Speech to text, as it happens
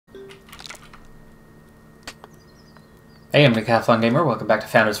Hey, I'm Decathlon Gamer. Welcome back to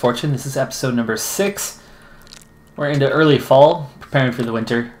Founder's Fortune. This is episode number 6. We're into early fall, preparing for the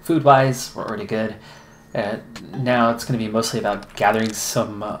winter. Food-wise, we're already good. Now it's going to be mostly about gathering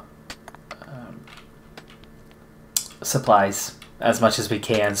some supplies as much as we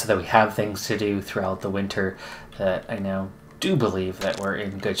can so that we have things to do throughout the winter that I now do believe that we're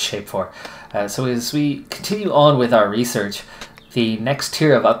in good shape for. So as we continue on with our research, the next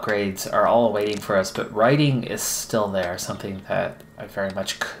tier of upgrades are all waiting for us, but writing is still there, something that I very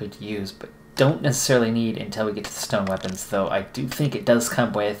much could use, but don't necessarily need until we get to the stone weapons, though I do think it does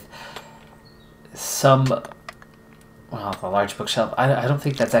come with some, well, the large bookshelf. I don't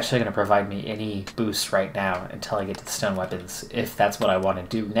think that's actually going to provide me any boost right now until I get to the stone weapons. If that's what I want to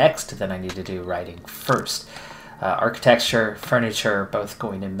do next, then I need to do writing first. Architecture, furniture, both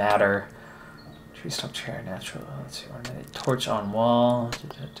going to matter. Tree stump chair, natural. Let's see, ornamented torch on wall.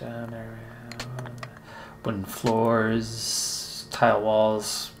 Wooden floors, tile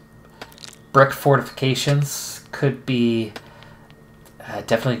walls, brick fortifications could be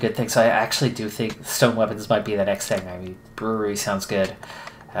definitely a good thing. So I actually do think stone weapons might be the next thing. I mean, brewery sounds good.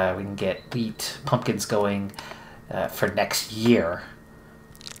 We can get wheat, pumpkins going for next year.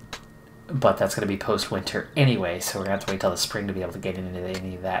 But that's going to be post-winter anyway, so we're going to have to wait till the spring to be able to get into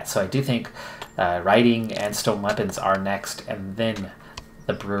any of that. So I do think writing and stone weapons are next, and then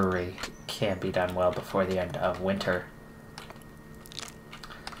the brewery can be done well before the end of winter.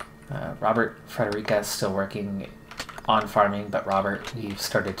 Robert Frederica is still working on farming, but Robert, we've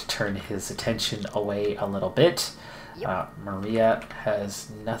started to turn his attention away a little bit. Maria has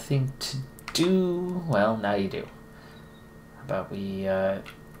nothing to do. Well, now you do. How about we...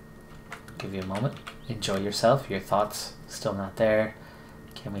 give you a moment. Enjoy yourself. Your thoughts still not there.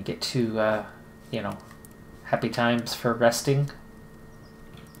 Can we get to, you know, happy times for resting?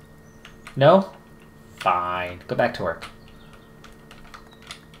 No? Fine. Go back to work.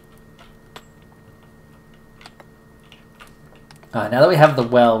 Now that we have the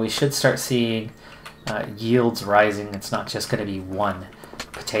well, we should start seeing yields rising. It's not just going to be one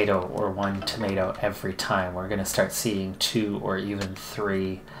potato or one tomato every time. We're going to start seeing 2 or even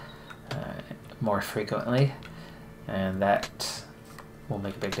 3 more frequently, and that will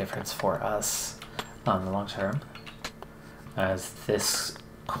make a big difference for us on the long term, as this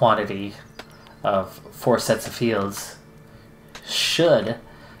quantity of 4 sets of fields should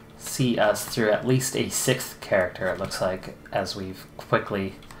see us through at least a 6th character, it looks like, as we've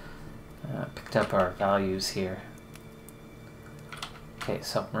quickly picked up our values here. Okay,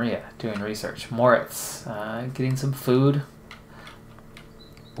 so Maria doing research, Moritz getting some food.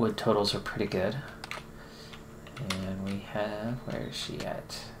 Wood totals are pretty good. And we have, where is she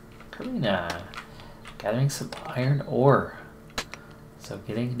at? Karina, gathering some iron ore. So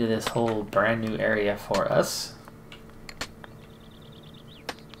getting into this whole brand new area for us.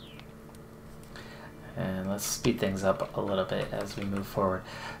 And let's speed things up a little bit as we move forward.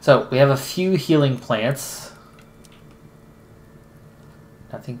 So we have a few healing plants.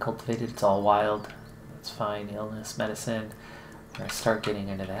 Nothing cultivated, it's all wild. That's fine, illness, medicine. We're going to start getting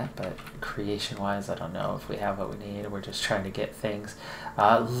into that, but creation-wise, I don't know if we have what we need. We're just trying to get things.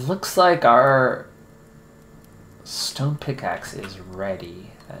 Looks like our stone pickaxe is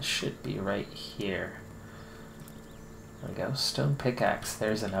ready. That should be right here. There we go, stone pickaxe.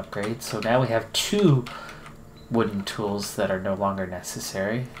 There's an upgrade. So now we have 2 wooden tools that are no longer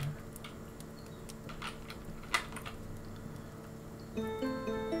necessary.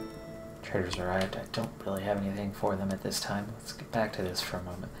 Traders arrived. I don't really have anything for them at this time. Let's get back to this for a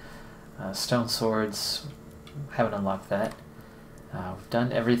moment. Stone swords, haven't unlocked that. We've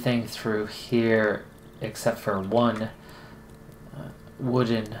done everything through here except for 1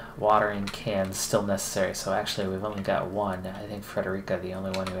 wooden watering can still necessary. So actually we've only got 1. I think Frederica, the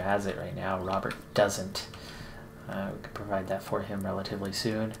only one who has it right now. Robert doesn't. We could provide that for him relatively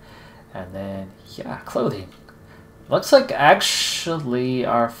soon. And then, yeah, clothing. Looks like actually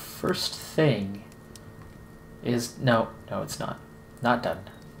our first thing is... No, it's not. Not done.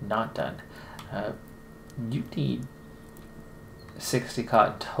 Not done. You need 60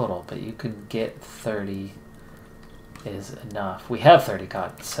 cotton total, but you can get 30 is enough. We have 30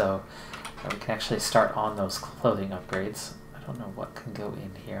 cotton, so we can actually start on those clothing upgrades. I don't know what can go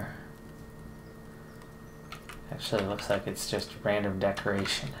in here. Actually, it looks like it's just random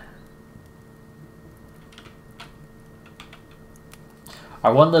decoration.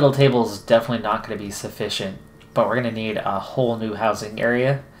 Our 1 little table is definitely not going to be sufficient, but we're going to need a whole new housing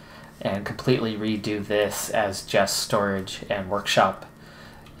area and completely redo this as just storage and workshop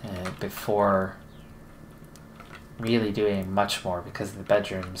before really doing much more, because the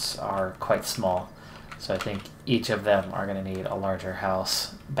bedrooms are quite small. So I think each of them are going to need a larger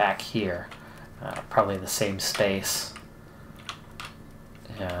house back here. Probably the same space.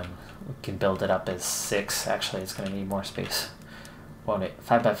 And we can build it up as 6. Actually, it's going to need more space, won't it?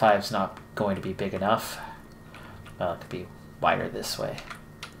 5 by 5 is not going to be big enough. Well, it could be wider this way.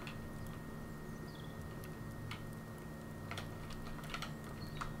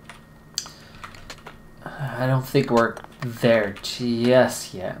 I don't think we're there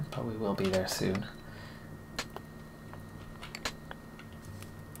just yet, but we will be there soon.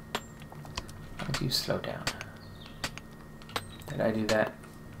 Why do you slow down? Did I do that?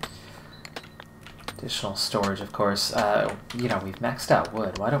 Additional storage, of course. You know, we've maxed out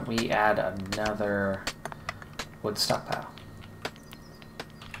wood. Why don't we add another wood stockpile?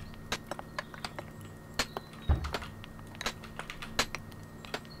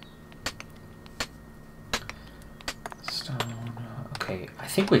 Stone. Okay, I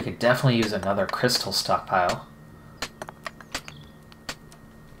think we could definitely use another crystal stockpile.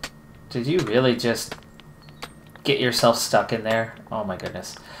 Did you really just get yourself stuck in there? Oh my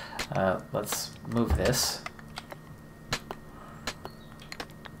goodness. Let's move this.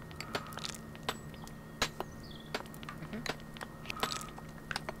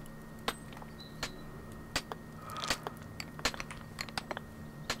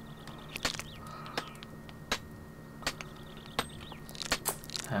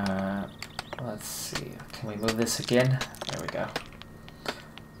 Let's see. Can we move this again? There we go.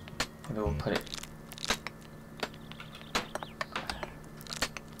 Maybe we'll put it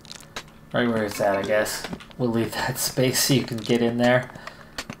right where it's at, I guess. We'll leave that space so you can get in there.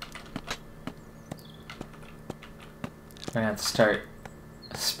 We're gonna have to start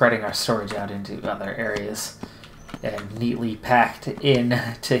spreading our storage out into other areas. And neatly packed in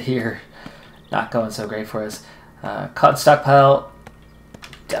to here. Not going so great for us. Cotton stockpile.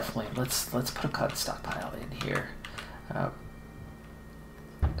 Definitely. Let's put a cotton stockpile in here.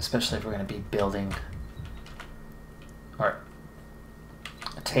 Especially if we're going to be building or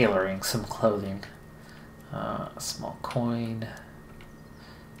tailoring some clothing. A small coin.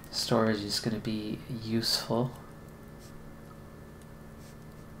 Storage is going to be useful.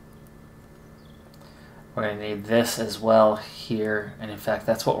 We're going to need this as well here. And in fact,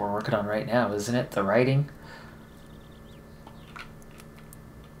 that's what we're working on right now, isn't it? The writing.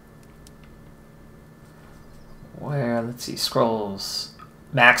 Where, let's see, scrolls.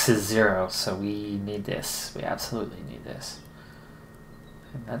 Max is 0, so we need this. We absolutely need this.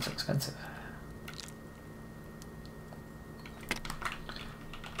 And that's expensive.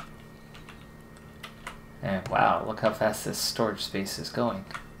 And wow, look how fast this storage space is going.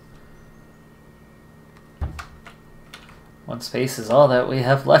 One space is all that we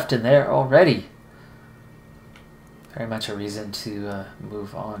have left in there already. Very much a reason to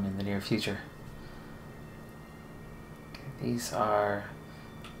move on in the near future. Okay, these are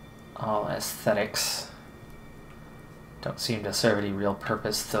all aesthetics. Don't seem to serve any real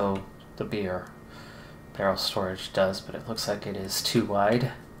purpose, though the beer barrel storage does, but it looks like it is too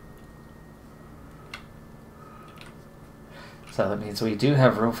wide. So that means we do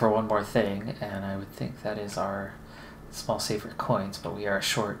have room for one more thing, and I would think that is our small safer coins, but we are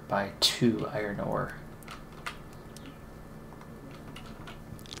short by 2 iron ore.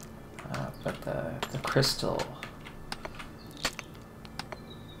 But the crystal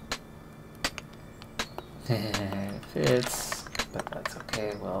fits, but that's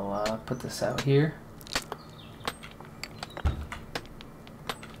okay. We'll put this out here.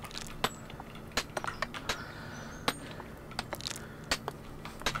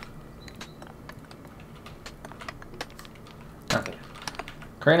 Okay.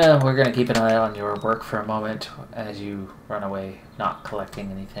 Karina, we're going to keep an eye on your work for a moment as you run away, not collecting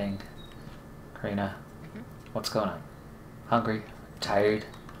anything. Karina, what's going on? Hungry? Tired?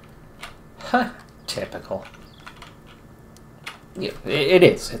 Huh. Typical. Yeah, it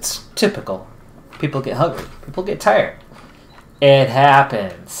is. It's typical. People get hungry. People get tired. It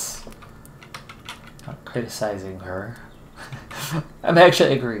happens. I'm not criticizing her. I'm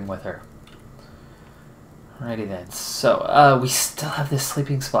actually agreeing with her. Alrighty then. So, we still have this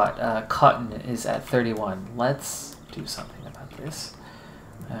sleeping spot. Cotton is at 31. Let's do something about this.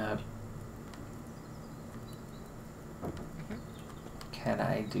 Can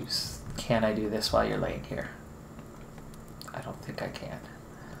I do this while you're laying here? I don't think I can.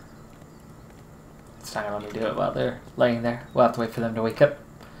 It's not gonna let me do it while they're laying there. We'll have to wait for them to wake up.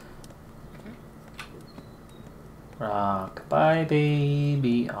 Rock bye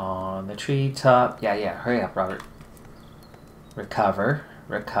baby on the treetop. Yeah, hurry up, Robert. Recover.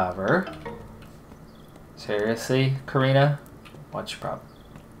 Seriously, Karina? What's your problem?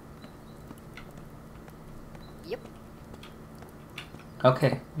 Yep.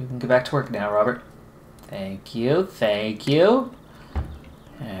 Okay, you can get back to work now, Robert. Thank you, thank you.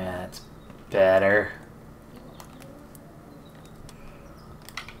 That's better.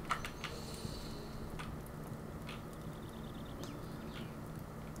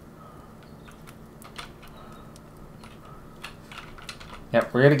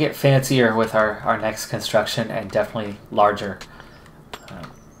 Yep, we're going to get fancier with our next construction and definitely larger.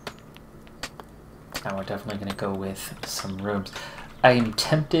 And we're definitely going to go with some rooms. I am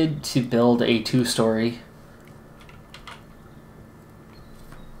tempted to build a 2-story.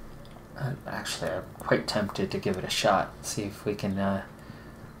 Actually, I'm quite tempted to give it a shot. See if we can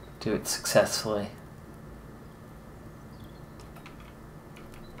do it successfully.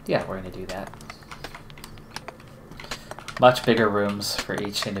 Yeah, we're going to do that. Much bigger rooms for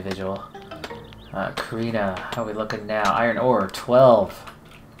each individual. Karina, how are we looking now? Iron ore, 12.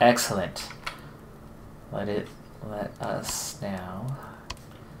 Excellent. Let us now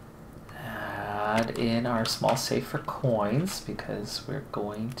add in our small safe for coins because we're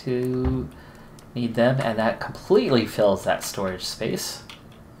going to need them, and that completely fills that storage space.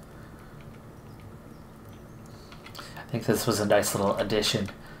 I think this was a nice little addition.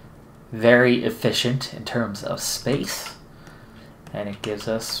 Very efficient in terms of space, and it gives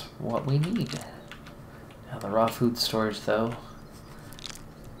us what we need. Now the raw food storage though,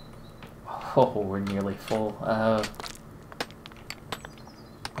 oh, we're nearly full.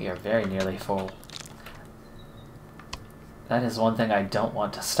 We are very nearly full. That is one thing I don't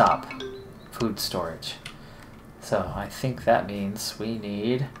want to stop. Food storage. So I think that means we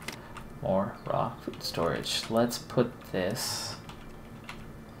need more raw food storage. Let's put this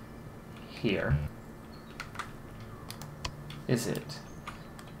here. Is it?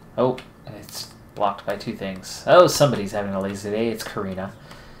 Oh, it's blocked by 2 things. Oh, somebody's having a lazy day. It's Karina.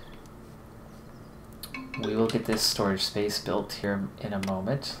 We will get this storage space built here in a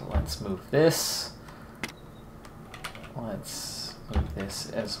moment. Let's move this. Let's move this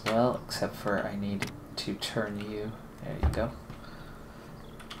as well, except for I need to turn you. There you go.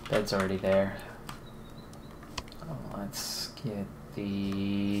 Bed's already there. Let's get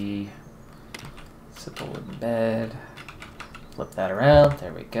the simple wooden bed. Flip that around.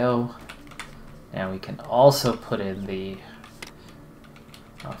 There we go. Now we can also put in the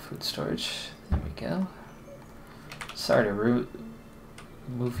food storage. There we go. Sorry to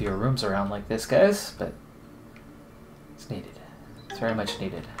move your rooms around like this, guys, but it's needed. It's very much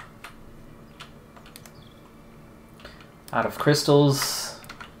needed. Out of crystals.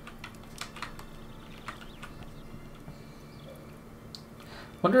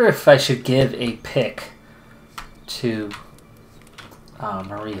 Wonder if I should give a pick to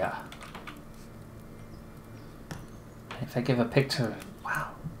Maria. If I give a pick to... Wow.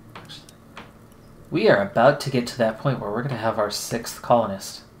 We are about to get to that point where we're going to have our 6th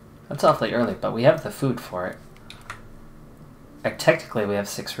colonist. That's awfully early, but we have the food for it. Technically, we have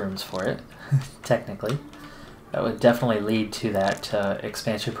 6 rooms for it. Technically. That would definitely lead to that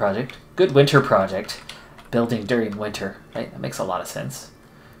expansion project. Good winter project. Building during winter, right? That makes a lot of sense.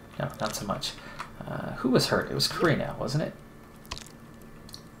 No, not so much. Who was hurt? It was Karina, wasn't it?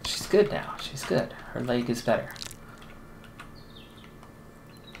 She's good now. She's good. Her leg is better.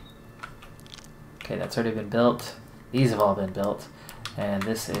 Okay, that's already been built. These have all been built. And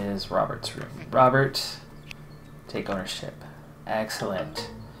this is Robert's room. Robert, take ownership. Excellent.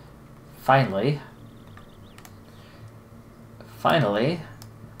 Finally,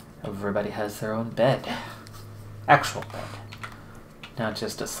 everybody has their own bed. Actual bed. Not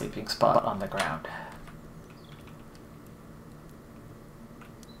just a sleeping spot on the ground.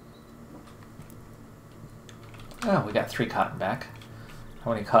 Oh, we got 3 cotton back.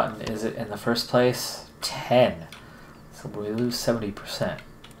 How many cotton is it in the first place? 10. So we lose 70%.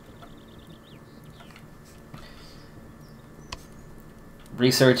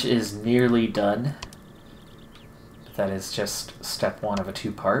 Research is nearly done. That is just step 1 of a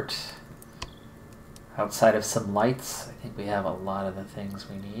 2-part. Outside of some lights, I think we have a lot of the things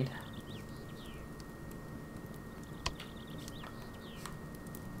we need.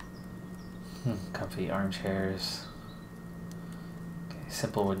 Comfy armchairs. Okay,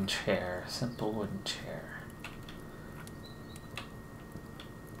 simple wooden chair. Simple wooden chair.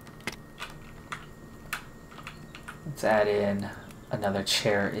 Let's add in another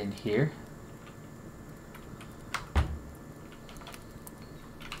chair in here.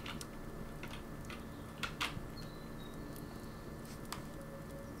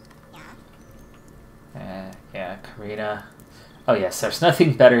 Yeah, Karina. Oh yes, there's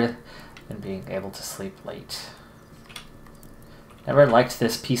nothing better than being able to sleep late. Never liked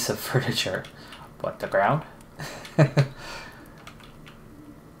this piece of furniture. What, the ground?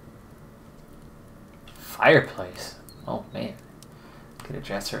 Fireplace. Oh man. Get a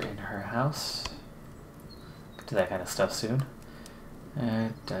dresser in her house. Do that kind of stuff soon.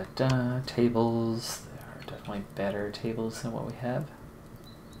 Tables. There are definitely better tables than what we have.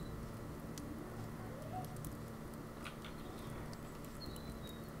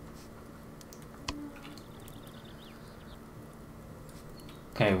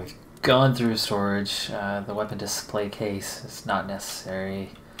 Okay, we've gone through storage. The weapon display case is not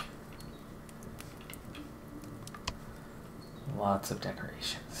necessary. Lots of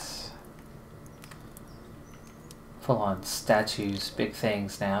decorations. Full-on statues, big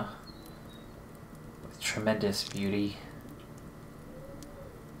things now. With tremendous beauty.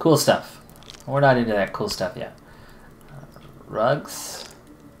 Cool stuff. We're not into that cool stuff yet. Rugs.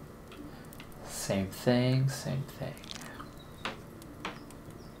 Same thing, same thing.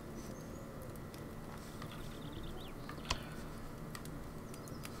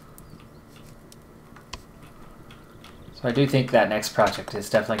 So I do think that next project is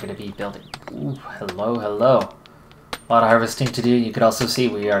definitely going to be building. Ooh, hello, hello. A lot of harvesting to do. You could also see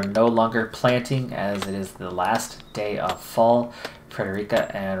we are no longer planting as it is the last day of fall.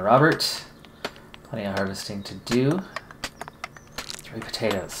 Frederica and Robert. Plenty of harvesting to do. 3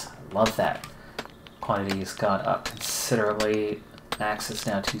 potatoes. Love that. Quantity's gone up considerably. Max is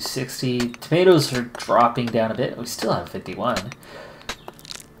now 260. Tomatoes are dropping down a bit. We still have 51.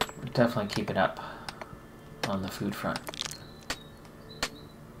 We're definitely keeping up on the food front.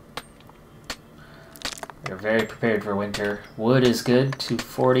 We're very prepared for winter. Wood is good,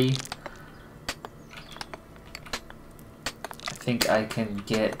 240. I think I can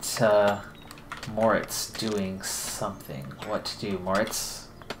get Moritz doing something. What to do, Moritz?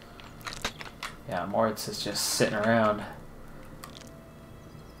 Yeah, Moritz is just sitting around.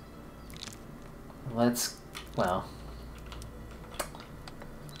 Let's, well...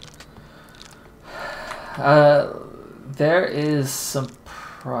 there is some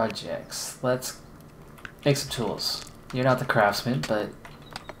projects. Let's make some tools. You're not the craftsman, but...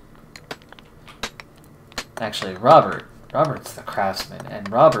 Actually, Robert's the craftsman,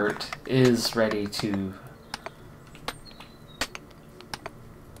 and Robert is ready to...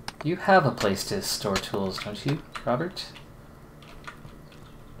 You have a place to store tools, don't you, Robert?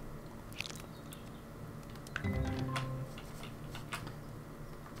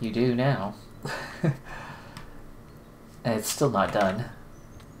 You do now. And it's still not done.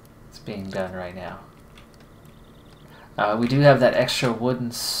 It's being done right now. We do have that extra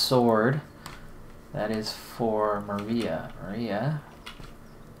wooden sword. That is for Maria. Maria.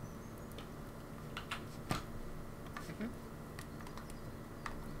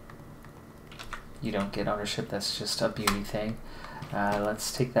 You don't get ownership, that's just a beauty thing.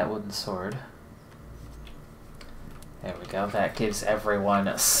 Let's take that wooden sword. There we go. That gives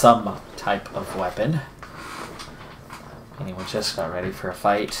everyone some type of weapon. Anyone just got ready for a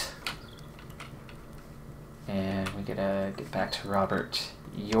fight. And we gotta get back to Robert.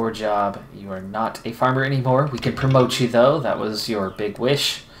 Your job. You are not a farmer anymore. We can promote you though. That was your big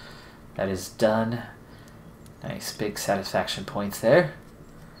wish. That is done. Nice big satisfaction points there.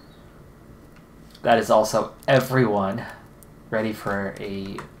 That is also everyone ready for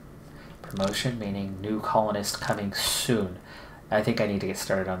a promotion, meaning new colonist coming soon. I think I need to get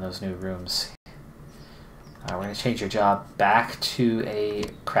started on those new rooms. We're going to change your job back to a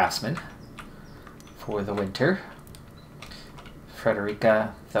craftsman for the winter.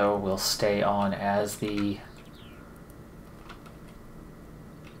 Frederica, though, will stay on as the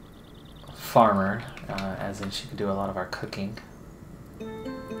farmer, as in she can do a lot of our cooking.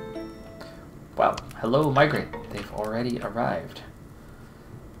 Wow, hello migrant. They've already arrived.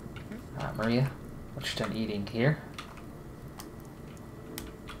 Maria, what you done eating here?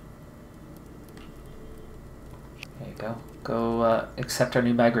 There you go. Go accept our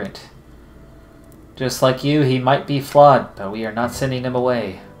new migrant. Just like you, he might be flawed, but we are not sending him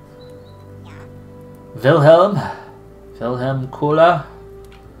away. Wilhelm? Wilhelm Kula?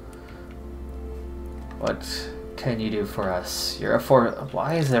 What can you do for us? You're a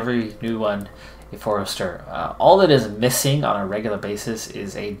why is every new one a forester? All that is missing on a regular basis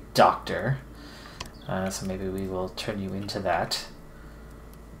is a doctor. So maybe we will turn you into that.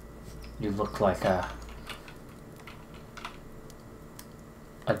 You look like a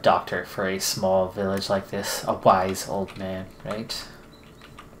doctor for a small village like this. A wise old man, right?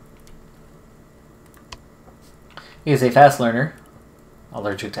 He is a fast learner.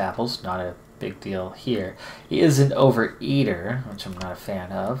 Allergic to apples, not a big deal here. He is an overeater, which I'm not a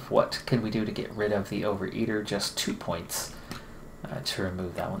fan of. What can we do to get rid of the overeater? Just 2 points to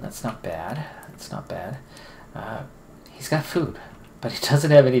remove that one. That's not bad. That's not bad. He's got food, but he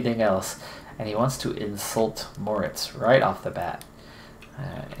doesn't have anything else, and he wants to insult Moritz right off the bat.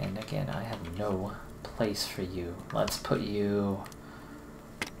 And again, I have no place for you. Let's put you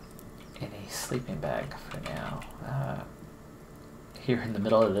in a sleeping bag for now. Here in the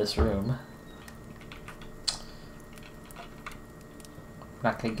middle of this room. I'm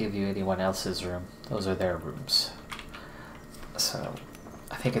not going to give you anyone else's room. Those are their rooms. So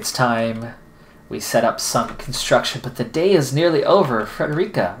I think it's time we set up some construction, but the day is nearly over.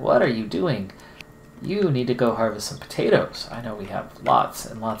 Frederica, what are you doing? You need to go harvest some potatoes. I know we have lots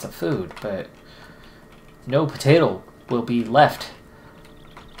and lots of food, but no potato will be left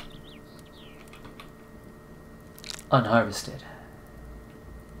unharvested.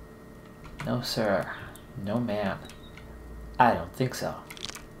 No, sir. No, ma'am. I don't think so.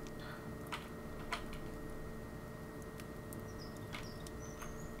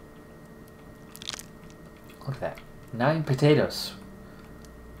 Look at that. 9 potatoes.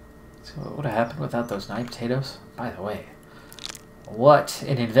 So what would have happened without those 9 potatoes? By the way, what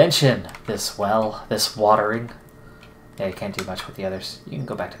an invention! This well, this watering. Yeah, you can't do much with the others. You can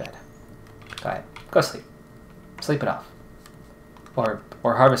go back to bed. Go ahead. Go sleep. Sleep it off. Or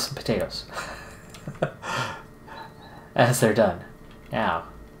harvest some potatoes. As they're done. Now,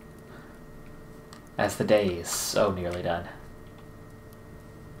 as the day is so nearly done.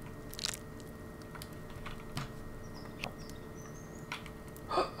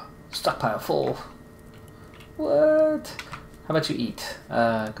 Stockpile full. What? How about you eat? Go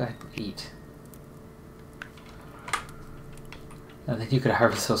ahead and eat. And then you could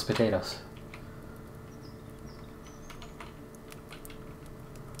harvest those potatoes.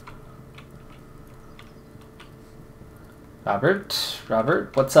 Robert,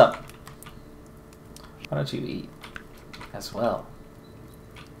 what's up? Why don't you eat as well?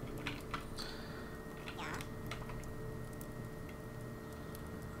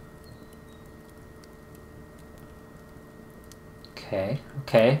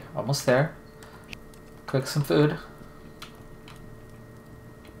 Okay, almost there. Cook some food.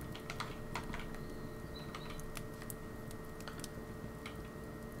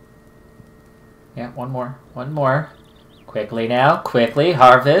 Yeah, one more. Quickly now, quickly,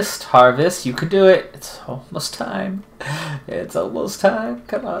 harvest, you can do it. It's almost time. It's almost time.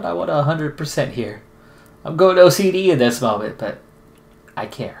 Come on, I want 100% here. I'm going OCD in this moment, but I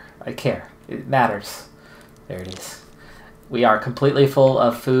care. It matters. There it is. We are completely full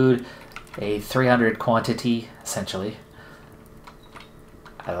of food, a 300 quantity, essentially.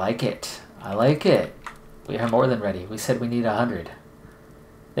 I like it. We are more than ready. We said we need 100.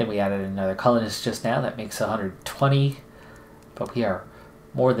 Then we added another colonist just now. That makes 120. But we are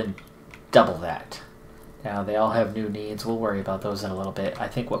more than double that. Now, they all have new needs. We'll worry about those in a little bit. I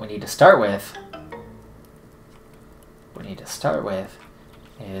think what we need to start with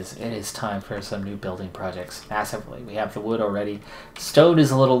is it is time for some new building projects massively. We have the wood already. Stone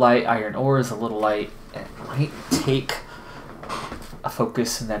is a little light. Iron ore is a little light. It might take a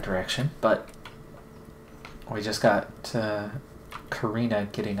focus in that direction, but we just got Karina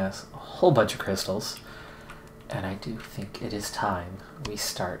getting us a whole bunch of crystals. And I do think it is time we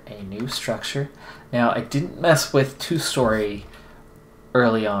start a new structure. Now, I didn't mess with 2-story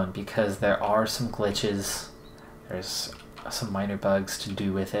early on because there are some glitches. There's some minor bugs to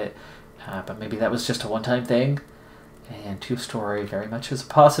do with it. But maybe that was just a one-time thing. And 2-story very much is a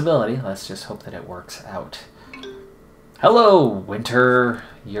possibility. Let's just hope that it works out. Hello, Winter.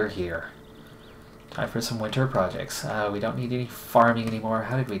 You're here. Time for some winter projects. We don't need any farming anymore.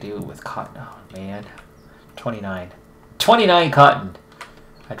 How did we do with cotton? Oh, man. 29 cotton.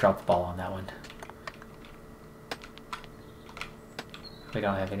 I dropped the ball on that one. We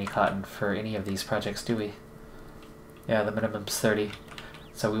don't have any cotton for any of these projects, do we? Yeah, the minimum's 30.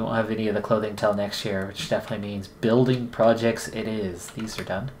 So we won't have any of the clothing till next year, which definitely means building projects it is. These are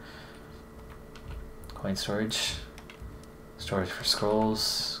done. Coin storage. Storage for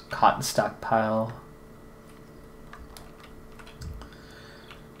scrolls. Cotton stockpile.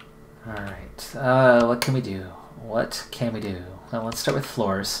 Alright, what can we do? Well, let's start with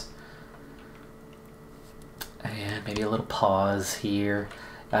floors. And maybe a little pause here.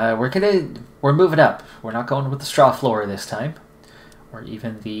 We're moving up. We're not going with the straw floor this time. Or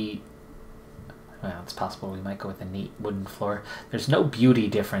even well, it's possible we might go with a neat wooden floor. There's no beauty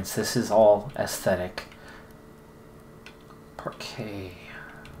difference. This is all aesthetic. Parquet.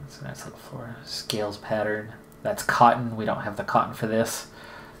 That's a nice little floor. Scales pattern. That's cotton. We don't have the cotton for this.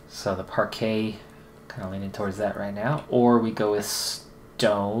 So the parquet, kind of leaning towards that right now. Or we go with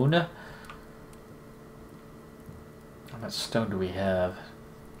stone. How much stone do we have?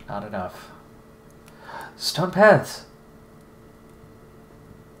 Not enough. Stone paths.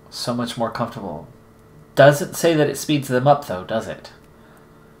 So much more comfortable. Doesn't say that it speeds them up though, does it?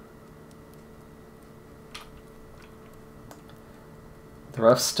 The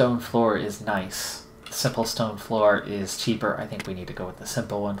rough stone floor is nice. The simple stone floor is cheaper. I think we need to go with the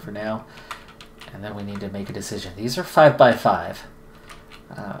simple one for now. And then we need to make a decision. These are 5x5.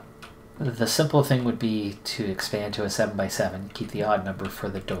 The simple thing would be to expand to a 7x7, keep the odd number for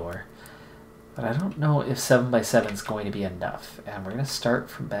the door. But I don't know if 7x7 is going to be enough. And we're going to start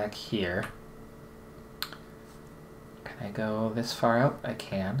from back here. Can I go this far out? I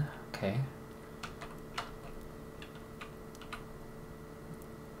can. Okay.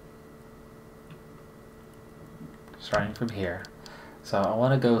 Starting from here. So I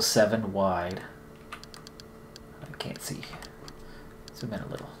want to go 7 wide. I can't see. Zoom in a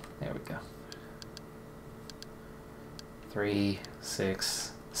little. There we go. 3,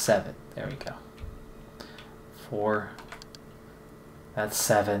 6, 7. There we go. 4. That's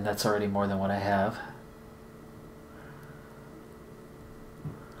 7. That's already more than what I have.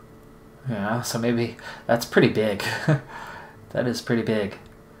 Yeah, so maybe that's pretty big. That is pretty big.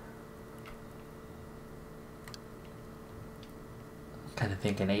 Kind of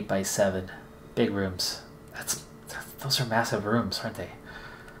thinking 8x7. Big rooms. Those are massive rooms, aren't they?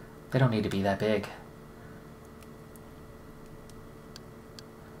 They don't need to be that big.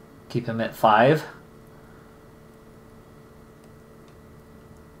 Keep them at 5.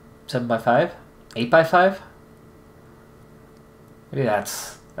 7x5? 8x5? Maybe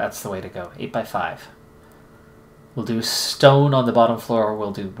that's the way to go. 8x5. We'll do stone on the bottom floor.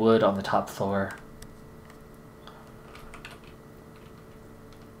 We'll do wood on the top floor.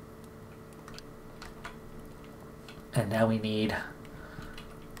 And now we need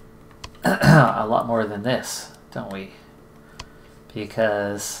a lot more than this, don't we?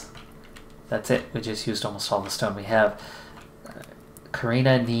 Because that's it. We just used almost all the stone we have.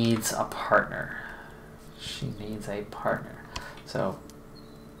 Karina needs a partner. She needs a partner. So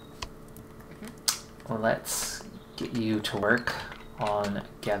let's get you to work on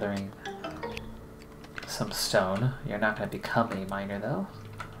gathering some stone. You're not going to become a miner, though.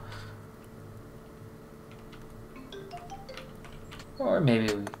 Or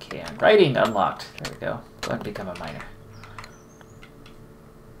maybe we can. Writing unlocked. There we go. Go ahead and become a miner.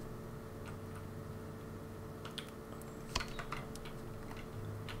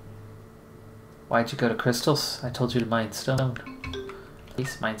 Why'd you go to crystals? I told you to mine stone.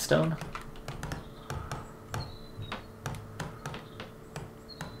 Please, mine stone.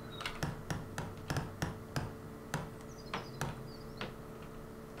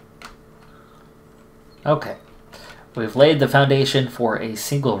 Okay. We've laid the foundation for a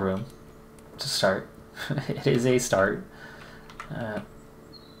single room to start. It is a start. I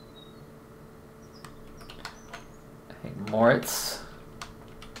think Moritz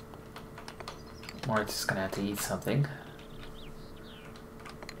is going to have to eat something.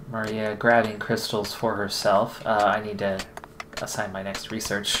 Maria grabbing crystals for herself. I need to assign my next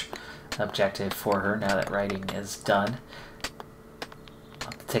research objective for her now that writing is done. I'll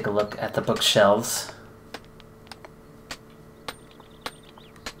have to take a look at the bookshelves.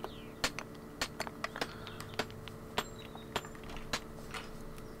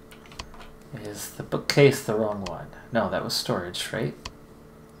 Is the bookcase the wrong one? No, that was storage, right?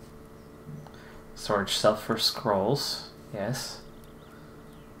 Storage shelf for scrolls, yes.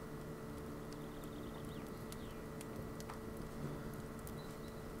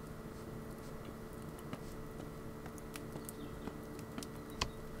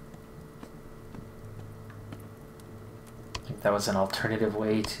 I think that was an alternative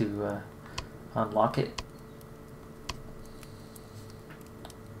way to unlock it.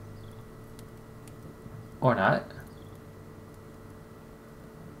 Or not.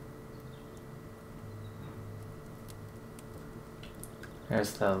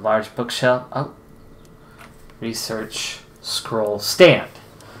 There's the large bookshelf. Oh. Research scroll stand.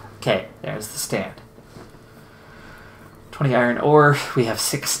 Okay, there's the stand. 20 iron ore. We have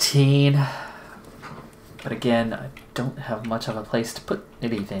 16. But again, I don't have much of a place to put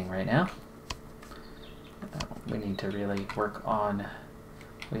anything right now. We need to really work on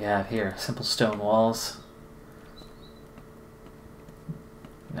what we have here. Simple stone walls.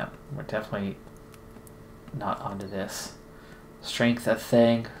 No, we're definitely not onto this. Strength a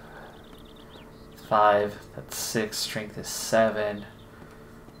thing. 5, that's 6, strength is 7.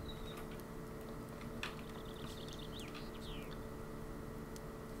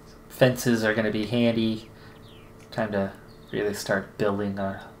 Fences are going to be handy. Time to really start building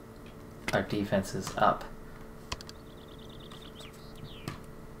our defenses up.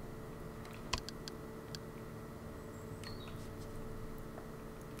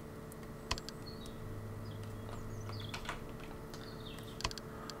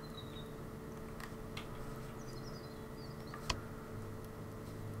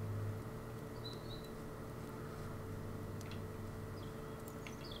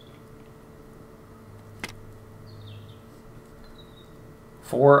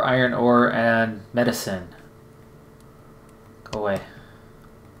 4 iron ore and medicine. Go away.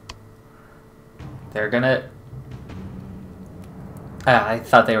 They're gonna... I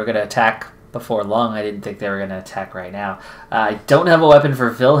thought they were gonna attack before long. I didn't think they were gonna attack right now. I don't have a weapon for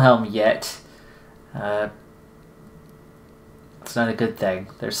Wilhelm yet. It's not a good thing.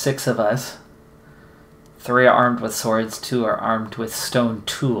 There's 6 of us. 3 are armed with swords, 2 are armed with stone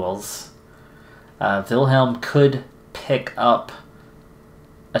tools. Wilhelm could pick up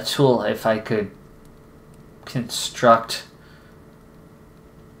a tool if I could construct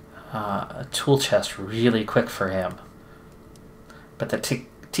a tool chest really quick for him. But the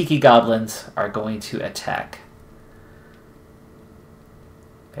Tiki Goblins are going to attack.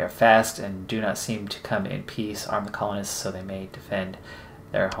 They are fast and do not seem to come in peace. Arm the colonists so they may defend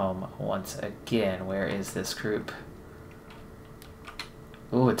their home once again. Where is this group?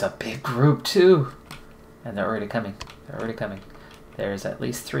 Ooh, it's a big group too. And they're already coming. They're already coming. There's at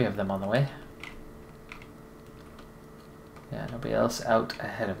least 3 of them on the way. Yeah, nobody else out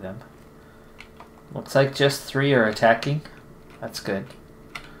ahead of them. Looks like just 3 are attacking. That's good.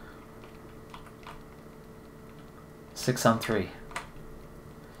 6 on 3.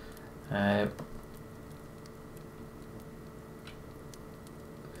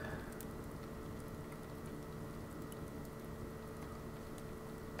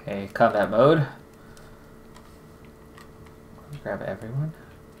 Okay, combat mode. Grab everyone.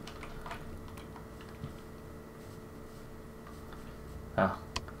 Oh.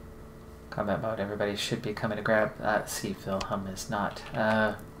 Combat mode, everybody should be coming to grab. See, Wilhelm is not.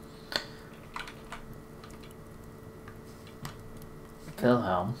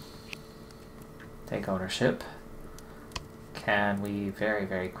 Wilhelm, take ownership. Can we very,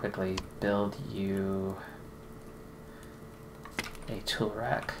 very quickly build you a tool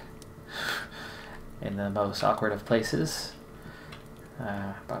rack in the most awkward of places?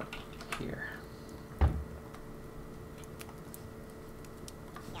 About here.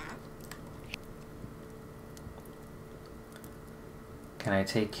 Can I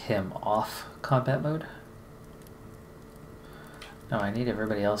take him off combat mode? No, I need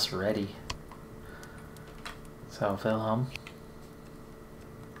everybody else ready. So, Wilhelm,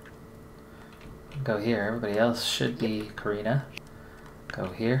 go here. Everybody else should be Karina. Go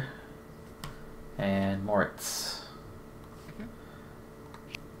here. And Moritz.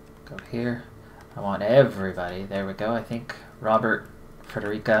 Go here. I want everybody. There we go. I think Robert,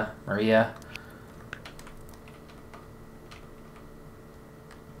 Frederica, Maria.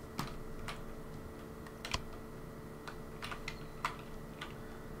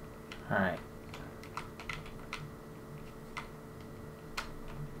 Alright.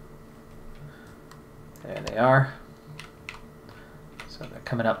 There they are. So they're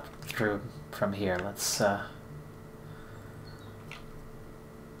coming up through from here. Let's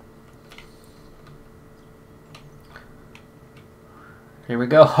here we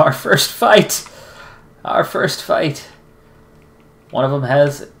go. Our first fight. Our first fight. One of them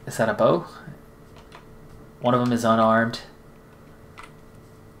has, is that a bow? One of them is unarmed.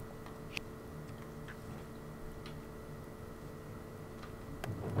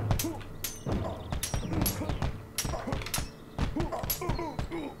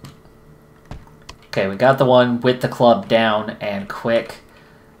 Okay, we got the one with the club down and quick.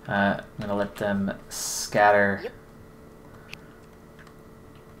 I'm gonna let them scatter.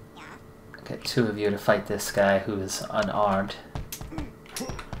 Get 2 of you to fight this guy who is unarmed.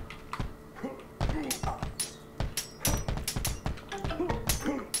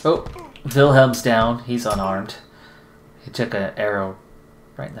 Oh, Wilhelm's down. He's unarmed. He took an arrow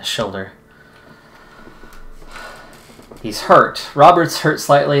right in the shoulder. He's hurt. Robert's hurt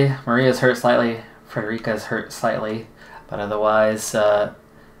slightly. Maria's hurt slightly. Frederica's hurt slightly. But otherwise,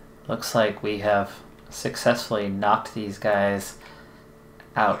 looks like we have successfully knocked these guys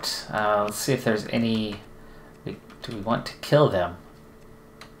out. Let's see if there's any... Do we want to kill them?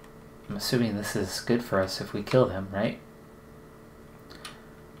 I'm assuming this is good for us if we kill them, right?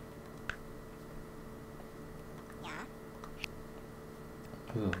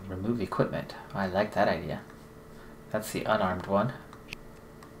 Ooh, remove equipment. I like that idea. That's the unarmed one.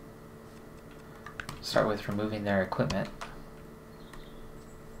 Start with removing their equipment.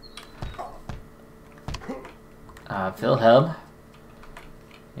 Wilhelm,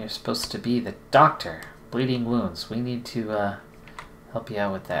 you're supposed to be the doctor. Bleeding wounds. We need to help you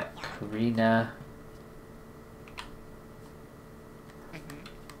out with that. Karina.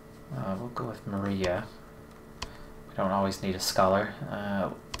 We'll go with Maria. We don't always need a scholar.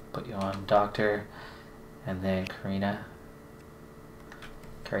 Put you on doctor. And then Karina.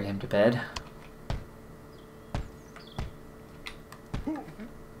 Carry him to bed.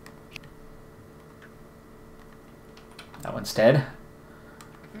 That one's dead.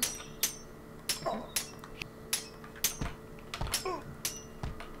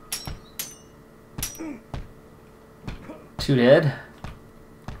 Two dead.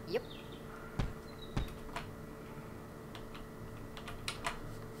 Yep.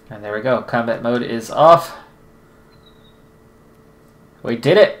 And there we go. Combat mode is off. We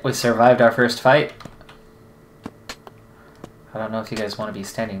did it! We survived our first fight. I don't know if you guys want to be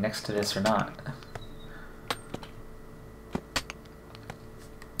standing next to this or not.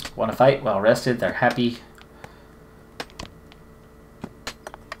 Want to fight? Well rested. They're happy.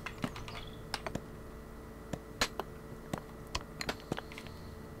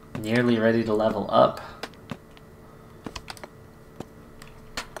 Nearly ready to level up.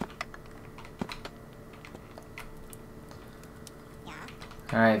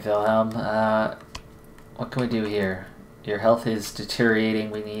 Alright, Wilhelm. What can we do here? Your health is deteriorating.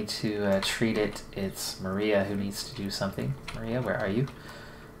 We need to treat it. It's Maria who needs to do something. Maria, where are you?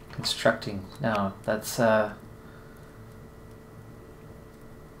 Constructing. No, that's... Oh,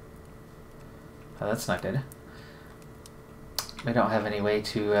 that's not good. We don't have any way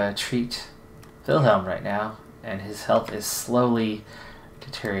to treat Wilhelm right now, and his health is slowly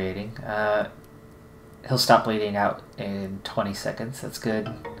deteriorating. He'll stop bleeding out in 20 seconds. That's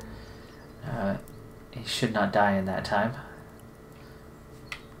good. He should not die in that time.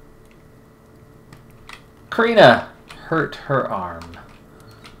 Karina hurt her arm.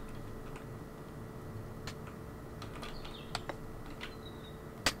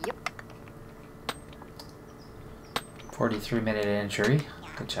 Yep. 43-minute injury.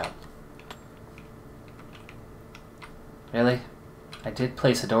 Good job. Really? I did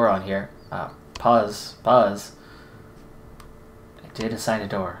place a door on here. Pause. Pause. I did assign a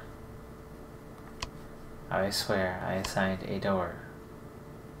door. I swear I assigned a door.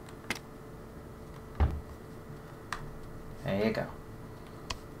 There you go.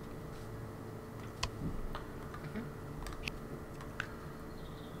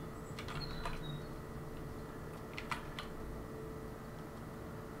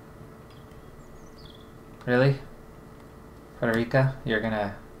 Really? Frederica, you're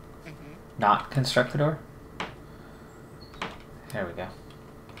gonna not construct the door? There we go.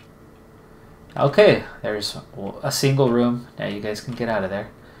 Okay, there's a single room. Now you guys can get out of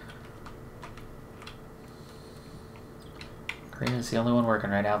there. Karina's the only one working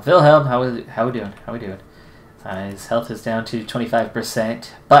right now. Wilhelm, how we doing? How we doing? His health is down to 25%,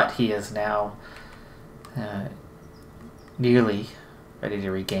 but he is now nearly ready to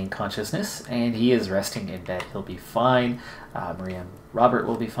regain consciousness, and he is resting in bed. He'll be fine. Maria and Robert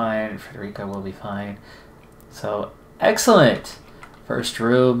will be fine. Frederica will be fine. So, excellent! First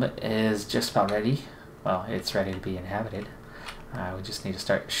room is just about ready. Well, it's ready to be inhabited. We just need to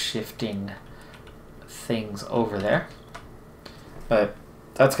start shifting things over there. But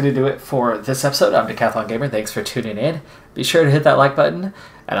that's going to do it for this episode. I'm Decathlon Gamer. Thanks for tuning in. Be sure to hit that like button,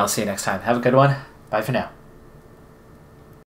 and I'll see you next time. Have a good one. Bye for now.